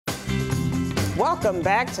Welcome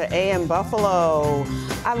back to AM Buffalo.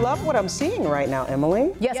 I love what I'm seeing right now,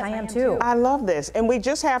 Emily. Yes, I am too. I love this. And we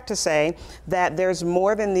just have to say that there's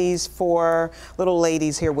more than these four little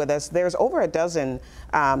ladies here with us. There's over a dozen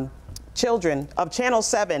children of Channel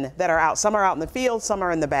 7 that are out. Some are out in the field, some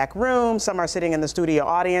are in the back room, some are sitting in the studio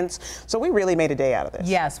audience. So we really made a day out of this.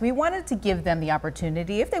 Yes, we wanted to give them the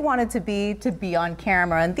opportunity, if they wanted to be on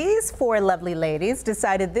camera. And these four lovely ladies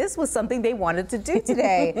decided this was something they wanted to do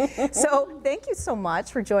today. So thank you so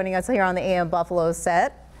much for joining us here on the AM Buffalo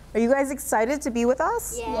set. Are you guys excited to be with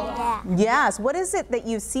us? Yeah. Yes. What is it that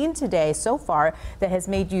you've seen today so far that has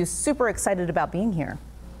made you super excited about being here?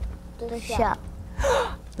 The show.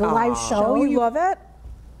 The live show, you love it?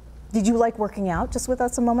 Did you like working out just with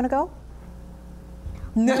us a moment ago?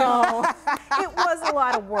 No, it was a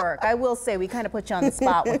lot of work. I will say we kind of put you on the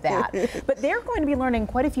spot with that. But they're going to be learning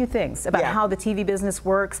quite a few things about how the TV business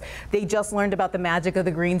works. They just learned about the magic of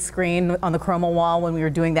the green screen on the chroma wall when we were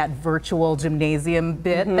doing that virtual gymnasium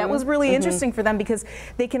bit. That was really interesting for them because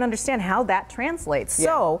they can understand how that translates.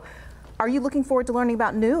 So, are you looking forward to learning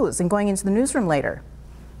about news and going into the newsroom later?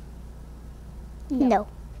 No.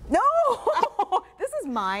 No! This is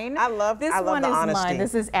mine. I love the honesty. Mine.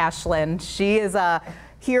 This is Ashlyn. She is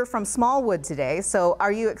here from Smallwood today. So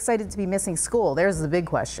are you excited to be missing school? There's the big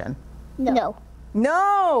question. No.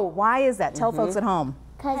 No! Why is that? Tell folks at home.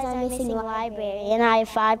 Because I'm missing the library and I have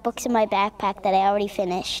 5 books in my backpack that I already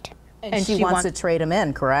finished. And she wants to trade them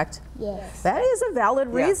in, correct? Yes. That is a valid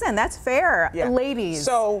reason. That's fair. Ladies.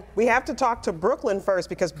 So we have to talk to Brooklyn first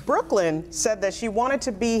because Brooklyn said that she wanted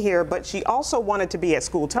to be here, but she also wanted to be at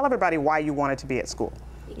school. Tell everybody why you wanted to be at school.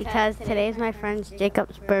 Because today's my friend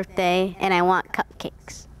Jacob's birthday and I want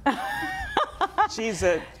cupcakes.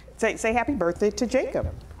 Say happy birthday to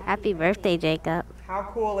Jacob. Happy birthday, Jacob. How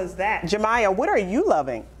cool is that? Jemiah, what are you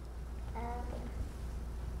loving?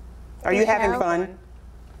 Are you having fun?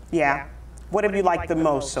 Yeah. What have you liked the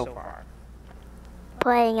most so far?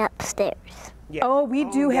 Playing upstairs. Yeah. Oh, we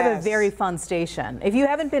do have a very fun station. If you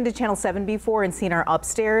haven't been to Channel 7 before and seen our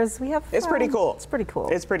upstairs, we have It's pretty cool. It's pretty cool.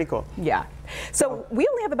 It's pretty cool. Yeah. So we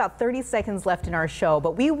only have about 30 seconds left in our show,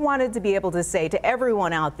 but we wanted to be able to say to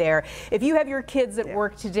everyone out there, if you have your kids at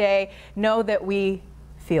work today, know that we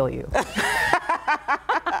feel you.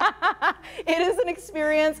 It is an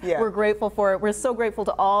experience. We're grateful for it. We're so grateful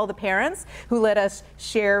to all the parents who let us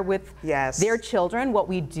share with their children what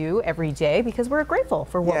we do every day because we're grateful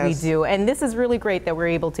for what we do. And this is really great that we're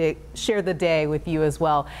able to share the day with you as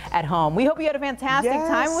well at home. We hope you had a fantastic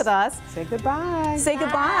time with us. Say goodbye. Say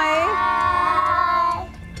goodbye. Bye.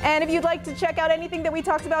 And if you'd like to check out anything that we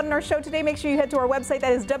talked about in our show today, make sure you head to our website.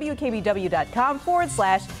 That is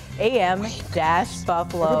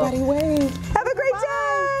WKBW.com/AM-Buffalo. Everybody wave.